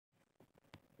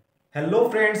Hello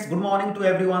friends, good morning to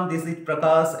everyone. This is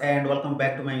Prakash and welcome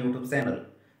back to my YouTube channel.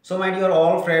 So my dear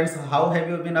all friends, how have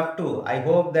you been up to? I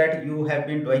hope that you have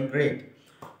been doing great.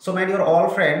 So my dear all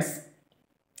friends,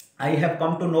 I have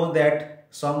come to know that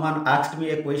someone asked me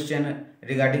a question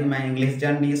regarding my English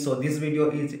journey. So this video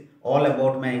is all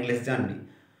about my English journey.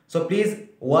 So please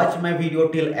watch my video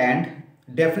till end.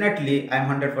 Definitely I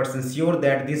am 100% sure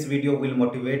that this video will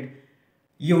motivate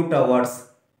you towards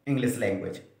English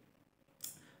language.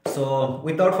 So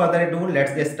without further ado,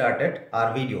 let's get started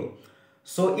our video.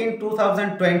 So in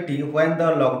 2020, when the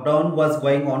lockdown was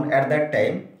going on at that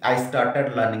time, I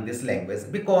started learning this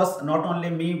language because not only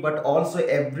me but also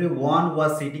everyone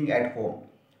was sitting at home.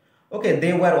 Okay,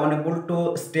 they were unable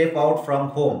to step out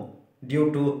from home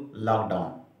due to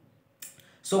lockdown.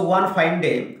 So one fine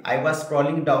day, I was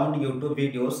scrolling down YouTube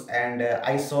videos and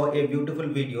I saw a beautiful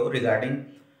video regarding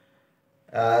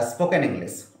spoken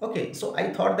English. Okay, so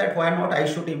I thought that why not I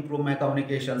should improve my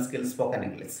communication skills spoken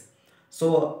English.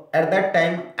 So at that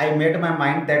time I made my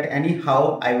mind that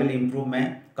anyhow I will improve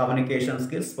my communication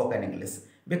skills spoken English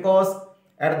because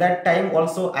at that time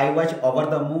also I was over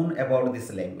the moon about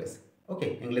this language.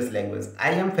 Okay, English language.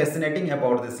 I am fascinating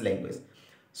about this language.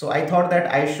 So I thought that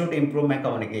I should improve my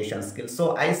communication skills.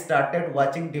 So I started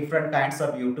watching different kinds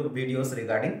of YouTube videos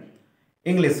regarding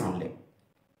English only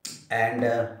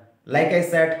and like I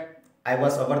said, I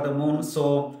was over the moon.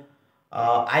 So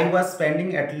I was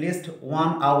spending at least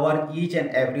 1 hour each and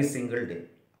every single day.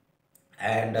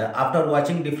 And after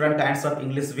watching different kinds of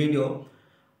English video,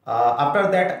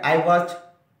 after that I was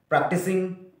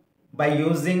practicing by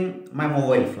using my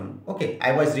mobile phone. Okay,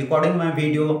 I was recording my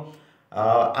video.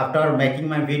 After making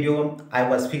my video, I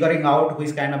was figuring out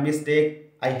which kind of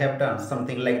mistake I have done,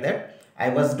 something like that I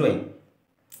was doing.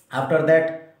 After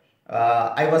that,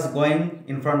 I was going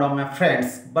in front of my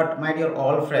friends, but my dear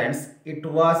all friends, it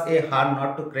was a hard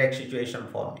not to crack situation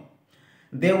for me.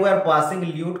 They were passing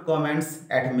lewd comments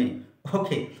at me.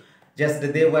 Okay, just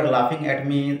they were laughing at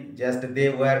me, just they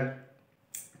were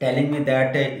telling me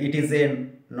that it is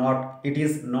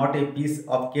not a piece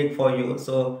of cake for you,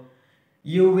 so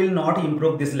you will not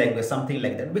improve this language, something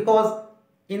like that, because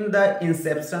in the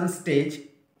inception stage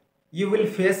you will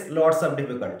face lots of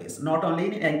difficulties, not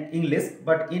only in English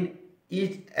but in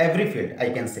each every field, I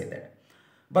can say that.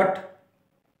 But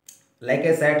like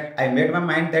I said, I made my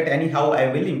mind that anyhow I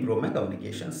will improve my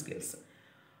communication skills.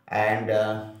 And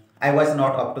I was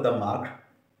not up to the mark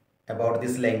about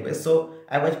this language. So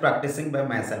I was practicing by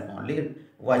myself only,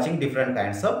 watching different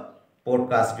kinds of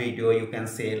podcast video, you can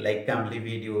say like Cambly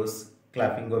videos,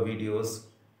 Clappingo videos,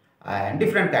 and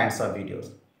different kinds of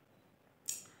videos.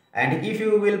 And if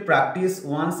you will practice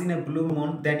once in a blue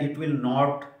moon, then it will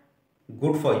not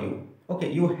good for you. Okay,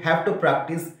 you have to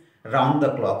practice round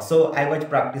the clock. So I was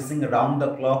practicing round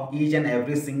the clock each and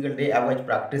every single day. I was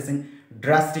practicing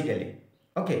drastically.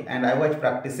 Okay, and I was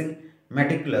practicing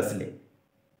meticulously.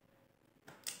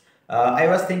 I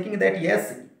was thinking that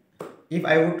yes, if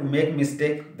I would make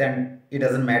mistake, then it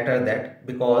doesn't matter that,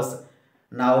 because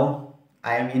now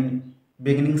I am in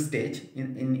beginning stage,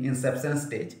 in inception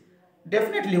stage.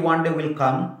 Definitely one day will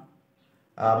come,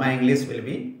 my English will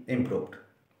be improved.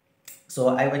 So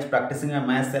I was practicing by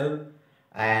myself,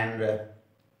 and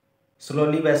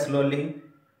slowly by slowly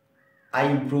I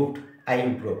improved.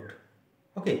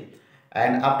 Okay,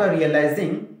 and after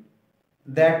realizing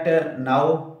that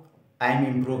now I am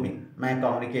improving my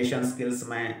communication skills,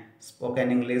 my spoken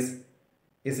English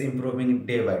is improving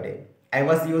day by day. I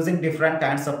was using different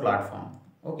kinds of platform.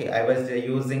 Okay, I was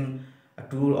using a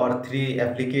 2 or 3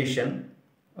 application.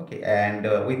 Okay, and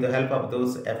with the help of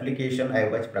those application I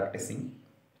was practicing.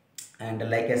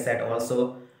 And like I said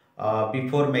also,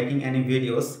 before making any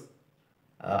videos,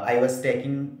 I was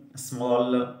taking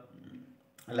small,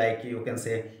 like you can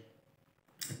say,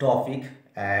 topic,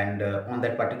 and on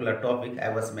that particular topic I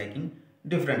was making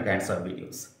different kinds of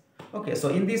videos. Okay, so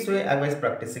in this way I was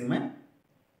practicing my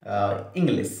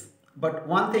English. But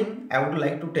one thing I would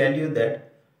like to tell you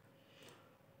that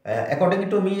according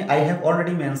to me, I have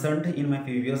already mentioned in my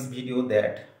previous video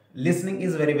that listening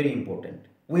is very very important.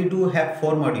 We do have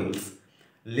 4 modules: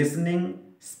 listening,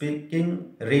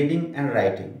 speaking, reading and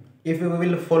writing. If you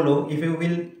will follow, if you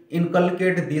will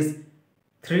inculcate these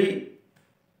 3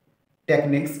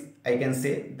 techniques, I can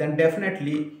say, then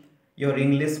definitely your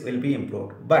English will be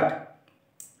improved. But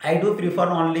I do prefer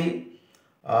only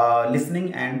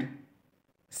listening and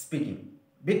speaking,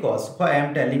 because why I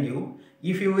am telling you,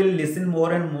 if you will listen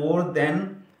more and more,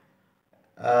 then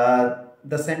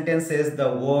the sentences, the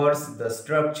words, the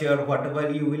structure,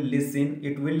 whatever you will listen,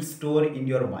 it will store in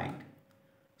your mind.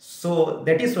 So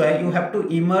that is why you have to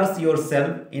immerse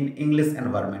yourself in English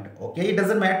environment. Okay, it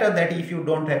doesn't matter that if you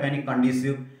don't have any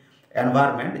conducive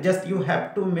environment, just you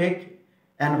have to make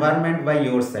environment by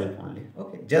yourself only.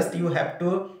 Okay, just you have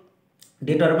to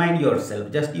determine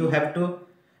yourself, just you have to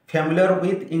familiar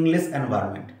with English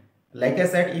environment. Like I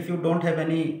said, if you don't have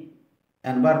any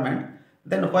environment,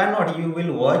 then why not you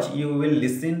will watch, you will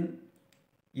listen,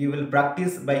 you will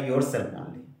practice by yourself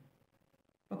only.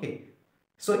 Okay,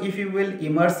 so if you will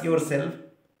immerse yourself,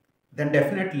 then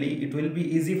definitely it will be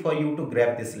easy for you to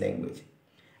grab this language.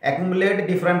 Accumulate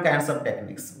different kinds of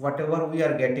techniques, whatever we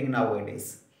are getting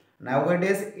nowadays.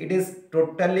 Nowadays it is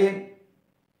totally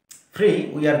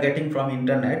free, we are getting from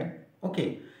internet.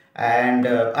 Okay, and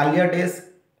earlier days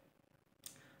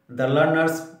the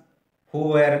learners who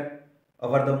were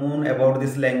over the moon about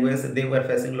this language, they were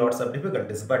facing lots of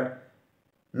difficulties, but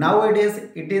nowadays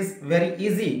it is very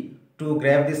easy to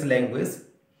grab this language.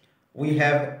 We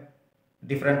have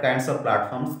different kinds of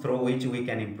platforms through which we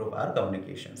can improve our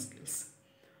communication skills.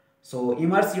 So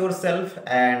immerse yourself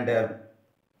and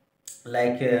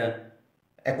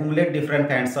accumulate different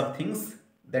kinds of things,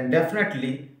 then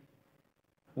definitely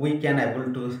we can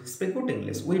able to speak good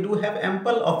English. We do have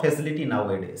ample of facility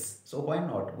nowadays, so why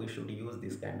not we should use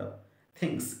these kind of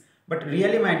things. But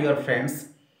really, my dear friends,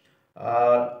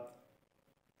 I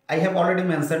have already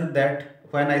mentioned that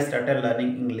when I started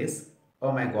learning English,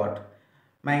 oh my god,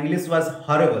 my English was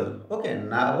horrible. Okay,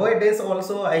 nowadays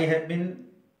also I have been,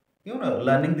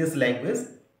 learning this language.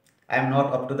 I am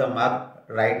not up to the mark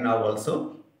right now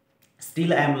also.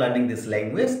 Still I am learning this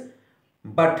language.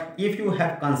 But if you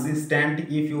have consistent,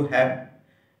 if you have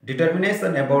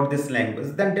determination about this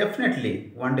language, then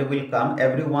definitely one day will come,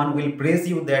 everyone will praise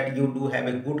you that you do have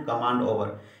a good command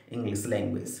over English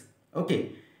language.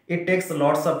 Okay, it takes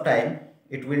lots of time.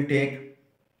 It will take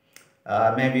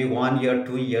maybe 1 year,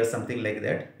 2 years, something like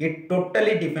that. It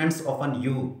totally depends upon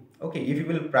you. Okay, if you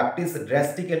will practice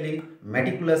drastically,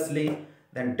 meticulously,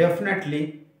 then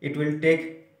definitely it will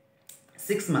take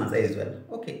 6 months as well.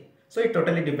 Okay, so it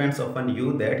totally depends upon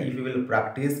you that if you will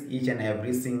practice each and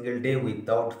every single day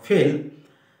without fail,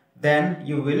 then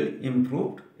you will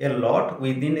improve a lot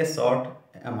within a short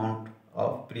amount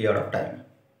of period of time.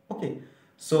 Okay,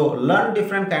 so learn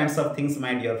different kinds of things,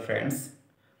 my dear friends.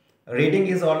 Reading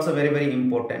is also very, very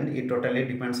important. It totally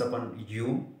depends upon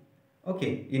you.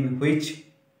 Okay, in which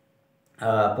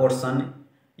portion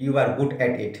you are good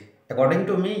at it. According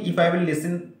to me, if I will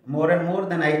listen more and more,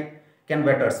 then I can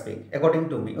better speak, according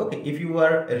to me. Okay, if you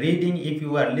are reading, if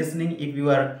you are listening, if you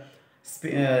are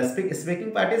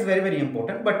speaking part is very, very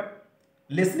important, but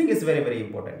listening is very, very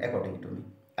important according to me.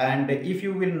 And if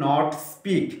you will not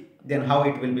speak, then how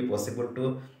it will be possible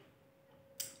to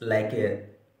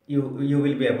you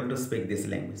will be able to speak this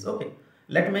language. Okay,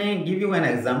 let me give you an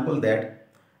example that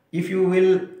if you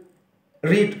will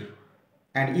read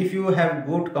and if you have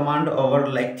good command over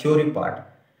like theory part,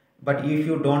 but if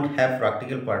you don't have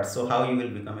practical part, so how you will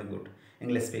become a good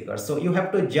English speaker? So you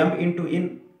have to jump into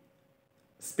in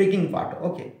speaking part.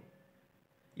 Okay,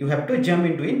 you have to jump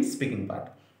into in speaking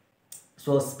part.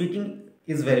 So speaking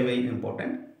is very, very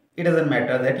important. It doesn't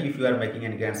matter that if you are making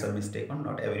any kinds of mistake or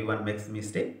not, everyone makes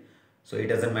mistake, so it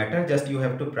doesn't matter, just you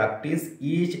have to practice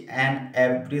each and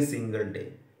every single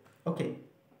day. Okay,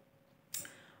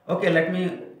 okay, let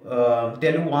me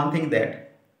tell you one thing that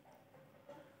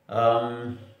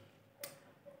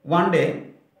one day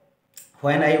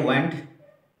when I went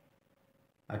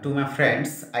to my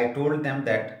friends, I told them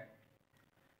that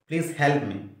please help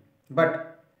me,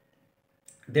 but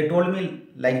they told me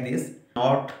like this,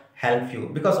 not help you,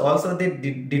 because also they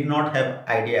did not have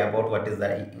idea about what is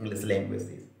the English language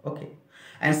is. Okay,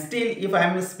 and still if I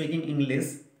am speaking English,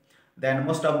 then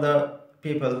most of the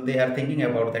people, they are thinking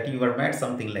about that you are mad,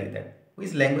 something like that,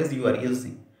 which language you are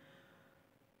using.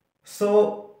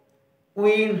 So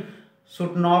we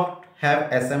should not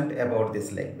have assumed about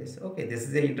this language. Okay, this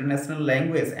is an international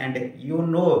language, and you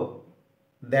know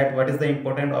that what is the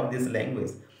importance of this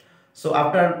language. So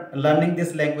after learning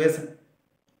this language,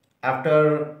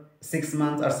 after 6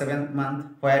 months or 7th month,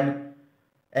 when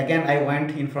again I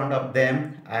went in front of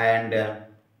them and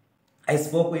I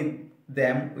spoke with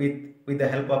them with the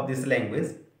help of this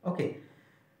language. Okay,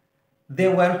 they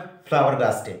were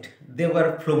flabbergasted, they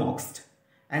were flummoxed,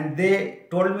 and they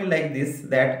told me like this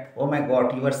that, oh my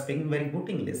god, you are speaking very good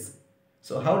English,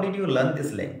 so how did you learn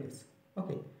this language?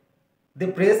 Okay, they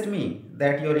praised me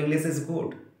that your English is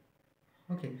good.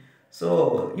 Okay,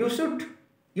 so you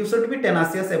should be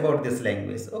tenacious about this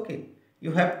language. Okay,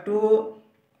 you have to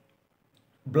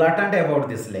blatant about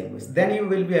this language, then you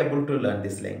will be able to learn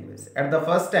this language. At the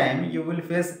first time you will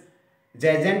face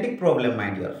gigantic problem, my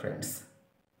dear friends.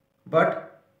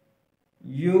 but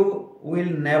you will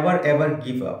never ever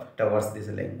give up towards this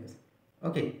language.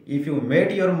 Okay, if you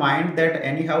made your mind that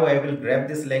anyhow I will grab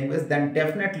this language, then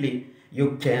definitely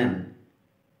you can.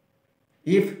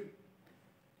 If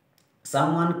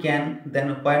someone can,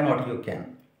 then why not you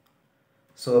can?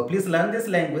 So please learn this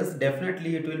language.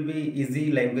 Definitely it will be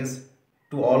easy language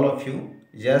to all of you.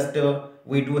 Just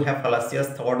we do have fallacious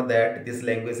thought that this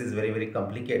language is very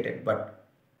complicated, but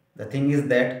the thing is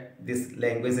that this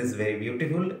language is very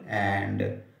beautiful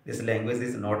and this language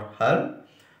is not hard.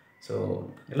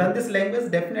 So learn this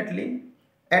language definitely.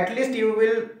 At least you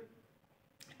will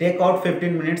take out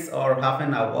 15 minutes or half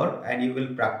an hour and you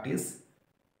will practice.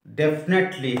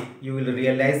 Definitely you will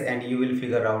realize and you will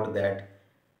figure out that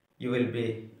you will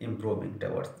be improving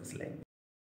towards this language.